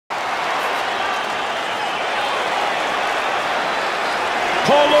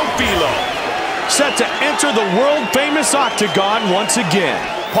Paulo Filho, set to enter the world-famous octagon once again.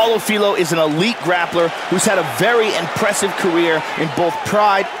 Paulo Filho is an elite grappler who's had a very impressive career in both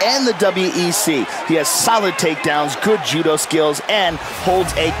Pride and the WEC. He has solid takedowns, good judo skills, and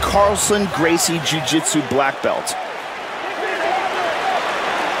holds a Carlson Gracie Jiu-Jitsu black belt.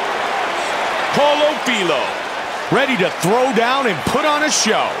 Paulo Filho, ready to throw down and put on a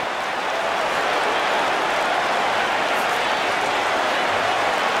show.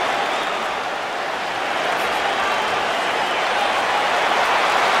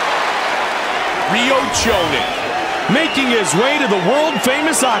 Ryo Chonan, making his way to the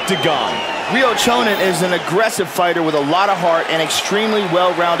world-famous octagon. Ryo Chonan is an aggressive fighter with a lot of heart and extremely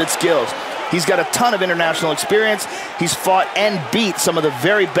well-rounded skills. He's got a ton of international experience. He's fought and beat some of the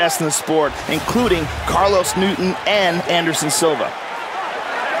very best in the sport, including Carlos Newton and Anderson Silva.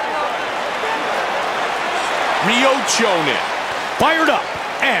 Ryo Chonan, fired up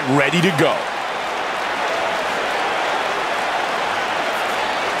and ready to go.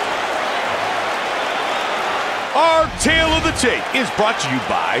 Our Tale of the Tape is brought to you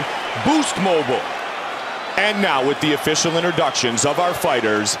by Boost Mobile. And now with the official introductions of our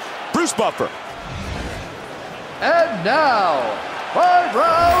fighters, Bruce Buffer. And now, 5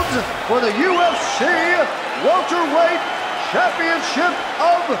 rounds for the UFC Welterweight Championship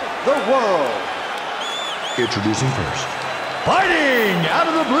of the World. Introducing first. Fighting out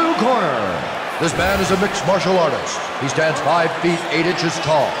of the blue corner. This man is a mixed martial artist. He stands 5 feet 8 inches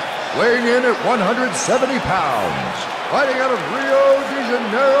tall, weighing in at 170 pounds. Fighting out of Rio de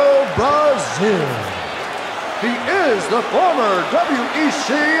Janeiro, Brazil. He is the former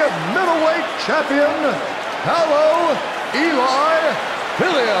WEC middleweight champion, Paulo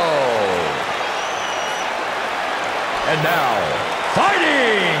Filho. And now,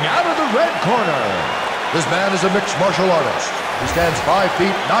 fighting out of the red corner. This man is a mixed martial artist. He stands 5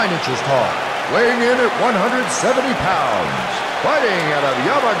 feet 9 inches tall, weighing in at 170 pounds. Fighting out of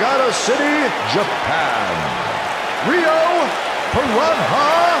Yamagata City, Japan, Ryo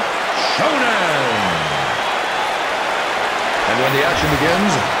Chonan. And when the action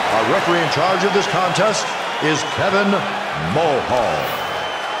begins, our referee in charge of this contest is Kevin Mulhall.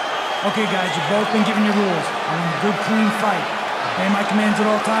 Okay, guys, you've both been given your rules. I want a good, clean fight. Obey my commands at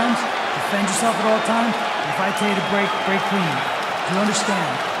all times. Defend yourself at all times. If I tell you to break, break clean. Do you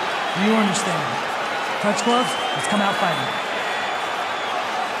understand? Do you understand? Touch gloves, let's come out fighting.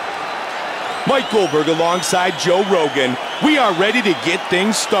 Mike Goldberg alongside Joe Rogan. We are ready to get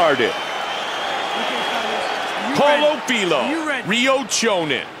things started. Paulo Filho, Ryo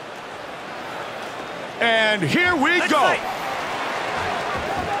Chonan. And here we go.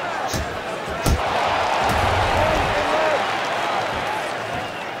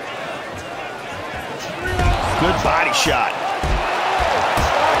 Good body shot.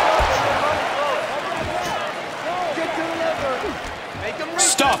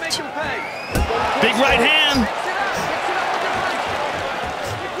 Stuffed. Big right hand.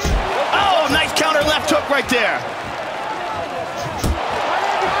 Oh, nice counter left hook right there.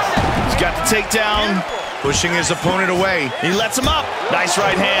 He's got the takedown. Pushing his opponent away. He lets him up. Nice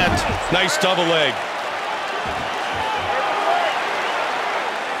right hand. Nice double leg.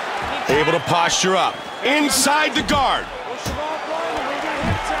 Able to posture up. Inside the guard.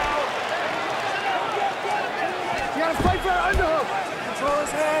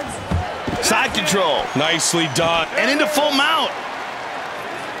 Side control. Nicely done. And into full mount.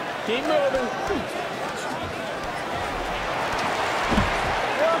 Keep moving.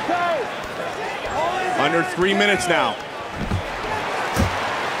 Under 3 minutes now.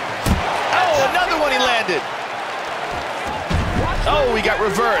 Oh, another one he landed. Oh, he got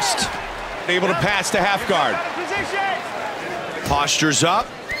reversed. Able to pass to half guard. Postures up.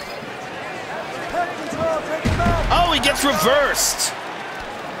 Oh, he gets reversed.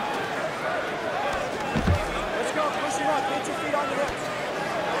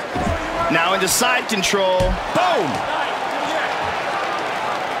 Now into side control. Boom!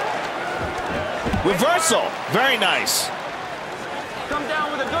 Reversal. Very nice. Come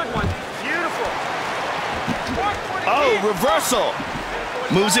down with a good one. Beautiful. Oh, reversal.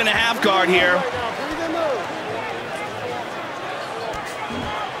 Moves into half guard here.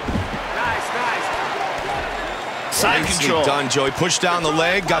 Nice. Side Nicely control. done, Joey. Pushed down the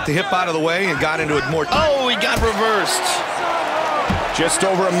leg, got the hip out of the way, and got into it more. Oh, he got reversed. Just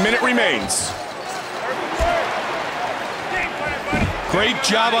over a minute remains. Great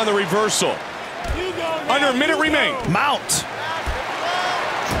job on the reversal. Under a minute remains. Mount.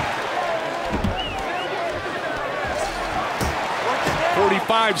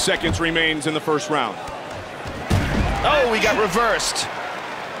 45 seconds remains in the first round. Oh, he got reversed.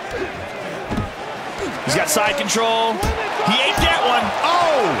 He's got side control. He ate that one.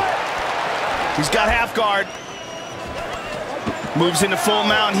 Oh! He's got half guard. Moves into full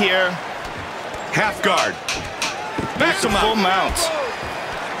mount here. Half guard. Back to full mount.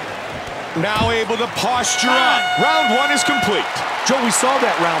 Now able to posture up. Round one is complete. Joe, we saw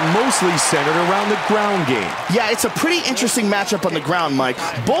that round mostly centered around the ground game. Yeah, it's a pretty interesting matchup on the ground, Mike.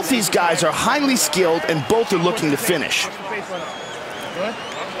 Both these guys are highly skilled, and both are looking to finish.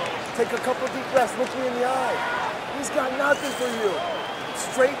 Take a couple deep breaths. Look me in the eye. He's got nothing for you.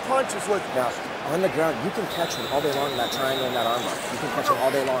 Straight punches with. Now, on the ground, you can catch him all day long in that triangle and that armbar. You can catch him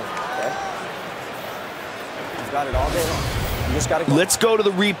all day long, okay? He's got it all day long. You just gotta go. Let's go to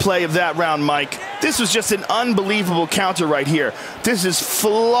the replay of that round, Mike. This was just an unbelievable counter right here. This is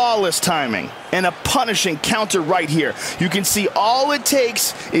flawless timing and a punishing counter right here. You can see all it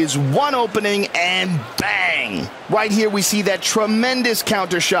takes is one opening and bang. Right here we see that tremendous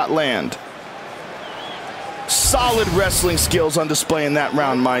counter shot land. Solid wrestling skills on display in that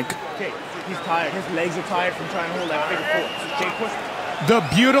round, Mike. Okay, he's tired. His legs are tired from trying to hold that figure four. Okay, push. The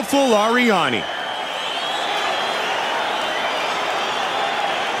beautiful Ariani.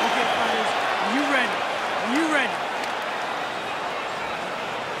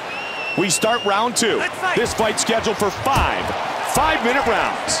 We start round two. This fight scheduled for 5 5-minute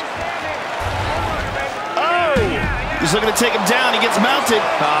rounds. Oh! He's looking to take him down. He gets mounted.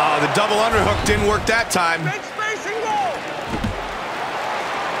 Oh, the double underhook didn't work that time. Make space and go!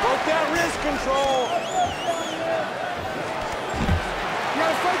 Work that wrist control. You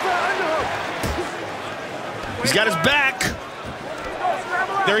gotta fight that underhook. He's got his back.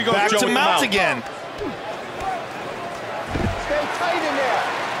 There he goes, Back Joe, to with the mount again. Stay tight in there.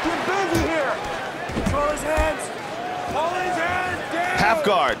 Get busy here. Control his hands. Hold his hands down. Half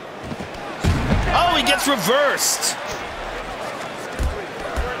guard. Oh, he gets reversed.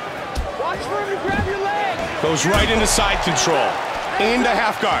 Watch for him to grab your leg. Goes right into side control. Into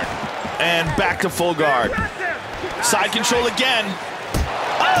half guard. And back to full guard. Side control again.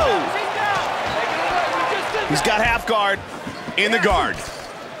 Oh! He's got half guard. In the guard.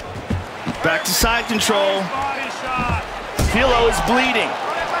 Back to side control. Filho is bleeding.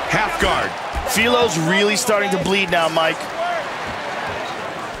 Half guard. Filo's really starting to bleed now, Mike.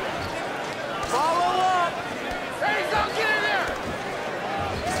 Follow up. Hey, don't get in there.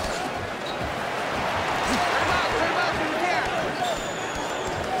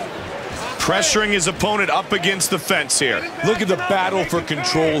 Pressuring his opponent up against the fence here. Look at the battle for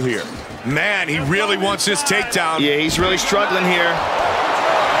control here. Man, he really wants this takedown. Yeah, he's really struggling here.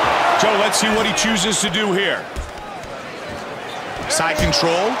 Joe, let's see what he chooses to do here. Side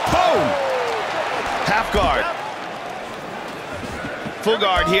control. Boom! Half guard. Full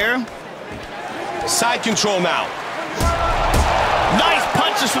guard here. Side control now. Nice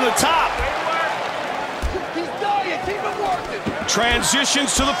punches from the top. He's dying. Keep him working.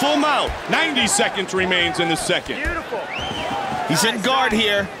 Transitions to the full mount. 90 seconds remains in the second. Beautiful. He's in guard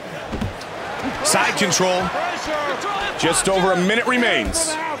here. Side control. Just over a minute remains.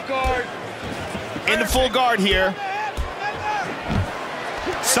 Into full guard here.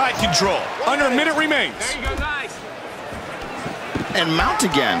 Side control. Under a minute remains. There you go, nice. And mount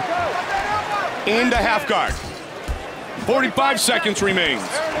again. Into half guard. 45 seconds remains.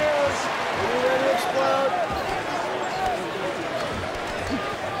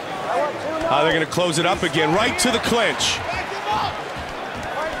 They're going to close it up again, right to the clinch.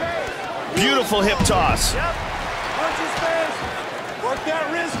 Beautiful hip toss. Work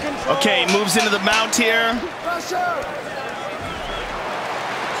that wrist control. Okay, moves into the mount here.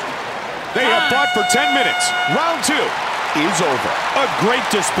 They have fought for 10 minutes. Round two is over. A great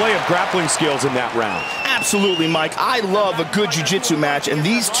display of grappling skills in that round. Absolutely, Mike. I love a good jiu-jitsu match, and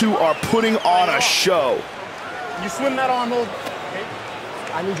these two are putting on a show. You swim that arm hold. Okay.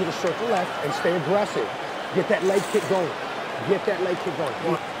 I need you to circle left and stay aggressive. Get that leg kick going. Get that leg kick going.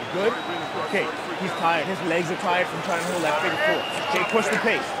 You good? Okay. He's tired. His legs are tired from trying to hold that figure four. Okay, push the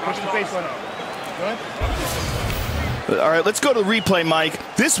pace. Push the pace on him. Good? All right, let's go to the replay, Mike.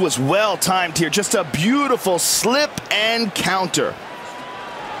 This was well timed here. Just a beautiful slip and counter.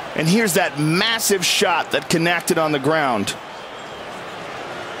 And here's that massive shot that connected on the ground.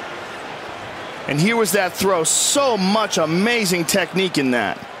 And here was that throw. So much amazing technique in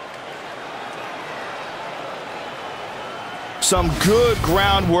that. Some good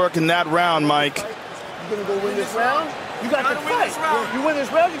groundwork in that round, Mike. You gonna go win this round? You got the fight. You win this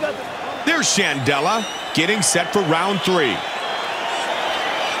round, you got the... There's Chandella getting set for round three.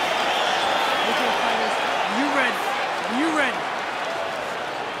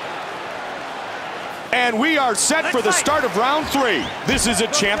 And we are set for the start of round 3. This is a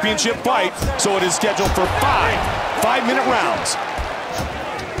championship fight, so it is scheduled for 5 5-minute rounds.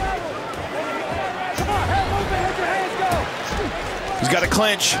 He's got a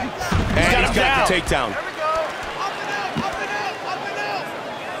clinch. And he's got the takedown. There we go. Up and out, up and out, up and out.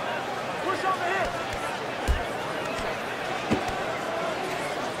 Push on the hip.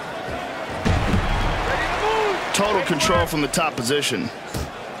 Ready to move. Total control from the top position.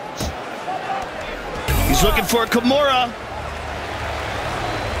 He's looking for a Kimura.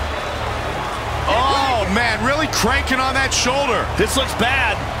 Oh, man, really cranking on that shoulder. This looks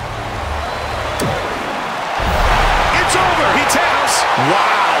bad. It's over. He taps.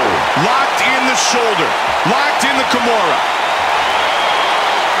 Wow. Locked in the shoulder. Locked in the Kimura.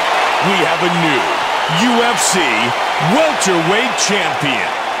 We have a new UFC welterweight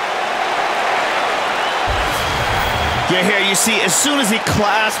champion. Yeah, here you see, as soon as he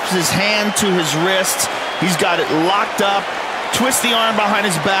clasps his hand to his wrist, he's got it locked up, twists the arm behind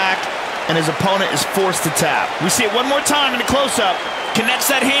his back, and his opponent is forced to tap. We see it one more time in the close-up. Connects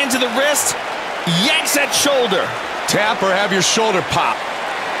that hand to the wrist, yanks that shoulder. Tap or have your shoulder pop.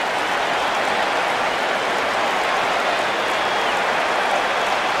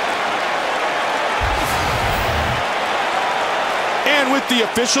 And with the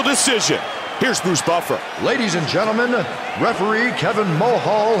official decision, here's Bruce Buffer. Ladies and gentlemen, referee Kevin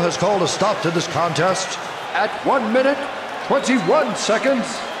Mulhall has called a stop to this contest at 1 minute, 21 seconds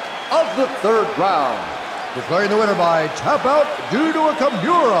of the 3rd round, declaring the winner by tap out due to a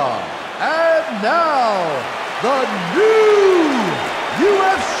Kimura. And now, the new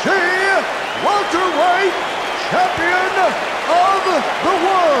UFC welterweight champion of the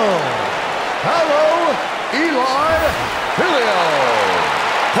world, Paulo Filho.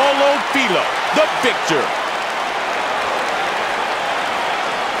 Paulo Filho, the victor.